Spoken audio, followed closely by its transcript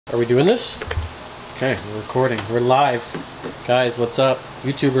Are we doing this? Okay, we're recording. We're live. Guys, what's up?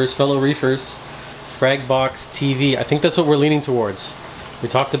 YouTubers, fellow reefers, Fragbox TV. I think that's what we're leaning towards. We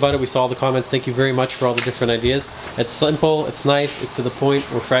talked about it, we saw the comments. Thank you very much for all the different ideas. It's simple, it's nice, it's to the point.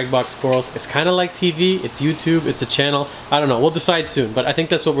 We're Fragbox Corals. It's kind of like TV, it's YouTube, it's a channel. I don't know, we'll decide soon, but I think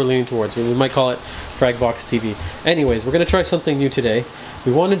that's what we're leaning towards. We might call it Fragbox TV. Anyways, we're gonna try something new today.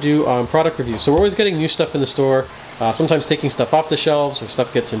 We want to do product reviews. So we're always getting new stuff in the store, sometimes taking stuff off the shelves, or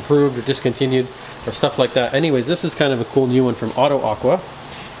stuff gets improved or discontinued, or stuff like that. Anyways, this is kind of a cool new one from Auto Aqua,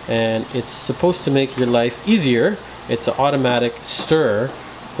 and it's supposed to make your life easier. It's an automatic stir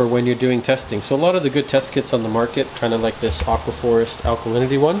for when you're doing testing. So a lot of the good test kits on the market, kind of like this Aquaforest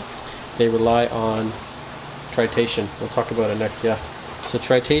alkalinity one, they rely on tritation. We'll talk about it next, yeah. So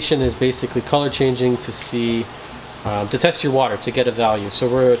tritation is basically color changing to see, to test your water, to get a value.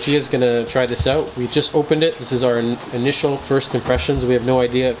 So Tia's gonna try this out. We just opened it. This is our initial first impressions. We have no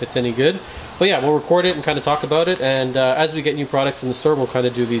idea if it's any good. But yeah, we'll record it and kind of talk about it, and as we get new products in the store, we'll kind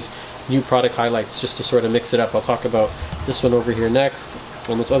of do these new product highlights just to sort of mix it up. I'll talk about this one over here next,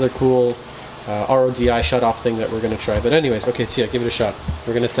 and this other cool RODI shut-off thing that we're going to try. But anyways, okay, Tia, give it a shot.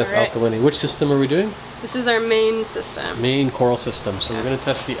 We're going to test alkalinity. Which system are we doing? This is our main system. Main coral system. So we're going to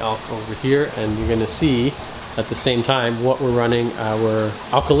test the alk over here, and you're going to see at the same time what we're running our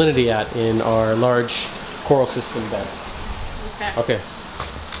alkalinity at in our large coral system bed. Okay.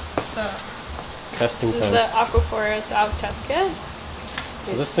 So testing this time. Is the Aquaforest Alk Test Kit.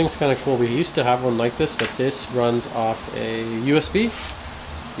 So this thing's kind of cool. We used to have one like this, but this runs off a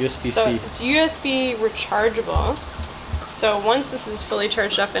USB-C. So it's USB rechargeable. So once this is fully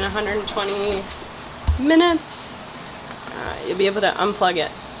charged up in 120 minutes, you'll be able to unplug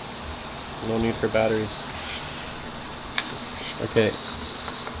it. No need for batteries. Okay.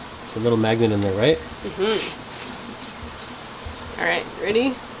 There's a little magnet in there, right? Mm-hmm. All right,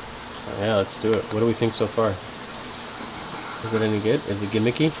 ready? Yeah, let's do it. What do we think so far? Is it any good? Is it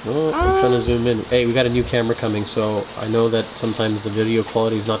gimmicky? Oh, I'm trying to zoom in. Hey, we got a new camera coming, so I know that sometimes the video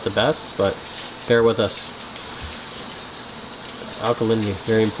quality is not the best, but bear with us. Alkalinity,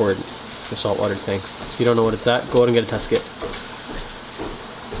 very important for saltwater tanks. If you don't know what it's at, go out and get a test kit.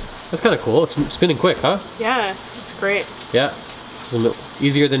 That's kind of cool. It's spinning quick, huh? Yeah, it's great. Yeah. Is it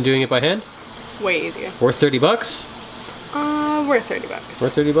easier than doing it by hand? Way easier. Worth 30 bucks? Worth 30 bucks.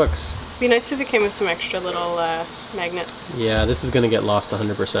 Worth 30 bucks. Be nice if it came with some extra little magnets. Yeah, this is gonna get lost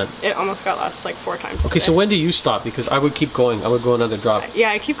 100%. It almost got lost like 4 times. Okay, so when do you stop? Because I would keep going. I would go another drop. Yeah,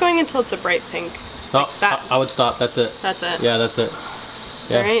 I keep going until it's a bright pink. No, like that. I would stop. That's it. That's it. Yeah, that's it.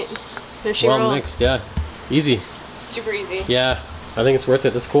 Yeah. All right. There she rolls. rolls. Mixed, yeah. Easy. Super easy. Yeah, I think it's worth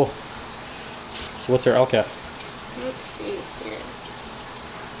it. That's cool. So what's our LCAT? Let's see here.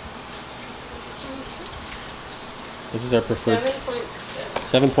 This is our preferred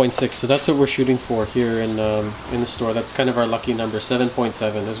 7.6. 7.6. So that's what we're shooting for here in the store. That's kind of our lucky number.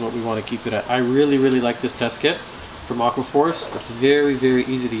 7.7 is what we want to keep it at. I really like this test kit from Aquaforest. It's very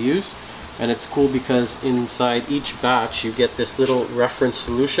easy to use, and it's cool because inside each batch you get this little reference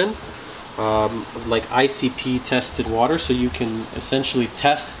solution, like ICP tested water, so you can essentially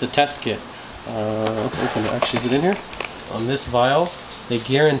test the test kit. Let's open it. Actually, is it in here? On this vial, they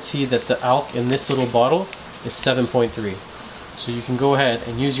guarantee that the alk in this little bottle is 7.3. So you can go ahead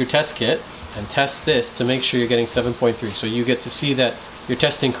and use your test kit and test this to make sure you're getting 7.3. So you get to see that you're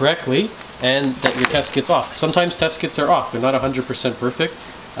testing correctly and that your test kit's off. Sometimes test kits are off. They're not 100% perfect.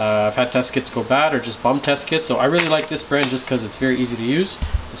 I've had test kits go bad or just bum test kits. So I really like this brand just because it's very easy to use,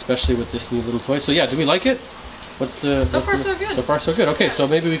 especially with this new little toy. So yeah, do we like it? So far so good. So far so good. Okay, so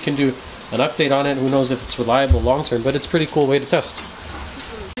maybe we can do an update on it. Who knows if it's reliable long term, but it's a pretty cool way to test.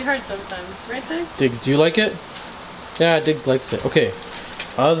 It's hard sometimes, right, Diggs? Diggs, do you like it? Yeah, Diggs likes it. Okay,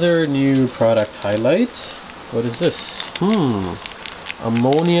 other new product highlight. What is this?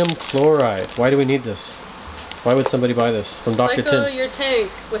 Ammonium chloride. Why do we need this? Why would somebody buy this? From Dr. Tim's. Cycle your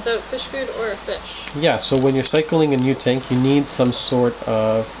tank without fish food or a fish. Yeah, so when you're cycling a new tank, you need some sort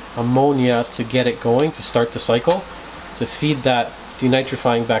of ammonia to get it going, to start the cycle, to feed that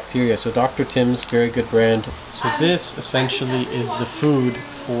denitrifying bacteria. So Dr. Tim's, very good brand. So this essentially is the food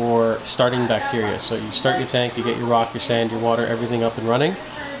for starting bacteria. So you start your tank, you get your rock, your sand, your water, everything up and running.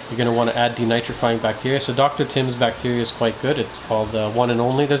 You're going to want to add denitrifying bacteria. So Dr. Tim's bacteria is quite good. It's called One and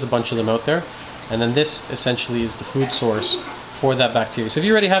Only. There's a bunch of them out there. And then this essentially is the food source for that bacteria. So if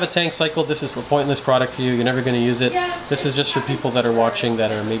you already have a tank cycle, this is a pointless product for you. You're never going to use it. This is just for people that are watching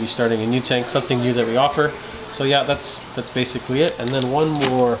that are maybe starting a new tank, something new that we offer. So yeah, that's basically it. And then one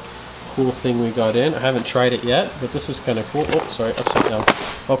more cool thing we got in. I haven't tried it yet, but this is kind of cool. Oh, sorry, upside down.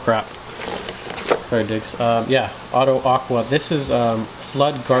 Oh crap. Sorry, Diggs. Yeah, Auto Aqua. This is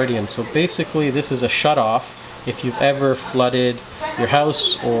Flood Guardian. So basically this is a shut-off if you've ever flooded your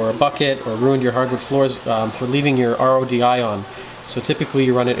house or a bucket or ruined your hardwood floors for leaving your RODI on. So typically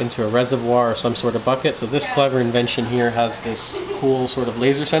you run it into a reservoir or some sort of bucket. So this clever invention here has this cool sort of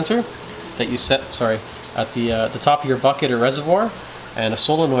laser sensor that you set, at the top of your bucket or reservoir, and a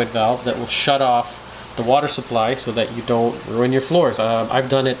solenoid valve that will shut off the water supply so that you don't ruin your floors. I've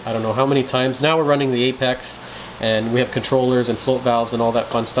done it I don't know how many times. Now we're running the Apex and we have controllers and float valves and all that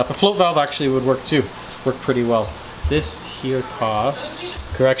fun stuff. A float valve actually would work too, work pretty well. This here costs,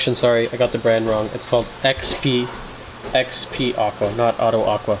 correction, sorry, I got the brand wrong. It's called XP Aqua, not Auto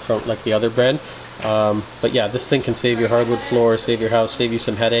Aqua from like the other brand. But yeah, this thing can save your hardwood floor, save your house, save you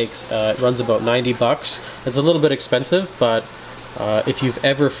some headaches. It runs about 90 bucks. It's a little bit expensive, but if you've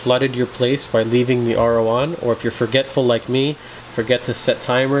ever flooded your place by leaving the RO on, or if you're forgetful like me, forget to set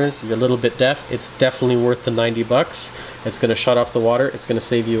timers, you're a little bit deaf, it's definitely worth the 90 bucks. It's going to shut off the water. It's going to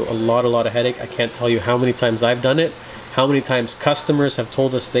save you a lot of headache. I can't tell you how many times I've done it, how many times customers have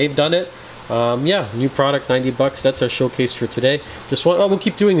told us they've done it. Yeah, new product, 90 bucks. That's our showcase for today. We'll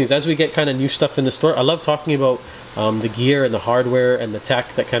keep doing these as we get kind of new stuff in the store. I love talking about the gear and the hardware and the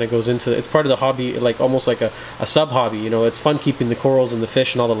tech that kind of goes into it. It's part of the hobby, like almost like a sub hobby. You know, it's fun keeping the corals and the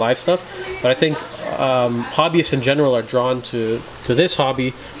fish and all the live stuff. But I think hobbyists in general are drawn to this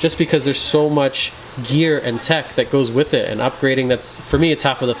hobby just because there's so much gear and tech that goes with it, and upgrading. That's, for me, it's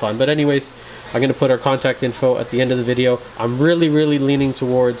half of the fun. But anyways, I'm going to put our contact info at the end of the video. I'm really leaning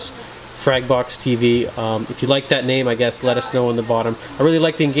towards Fragbox TV. If you like that name, I guess let us know in the bottom. I really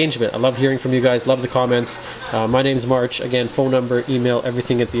like the engagement. I love hearing from you guys, love the comments. My name's March. Again, phone number, email,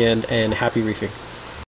 everything at the end, and happy reefing.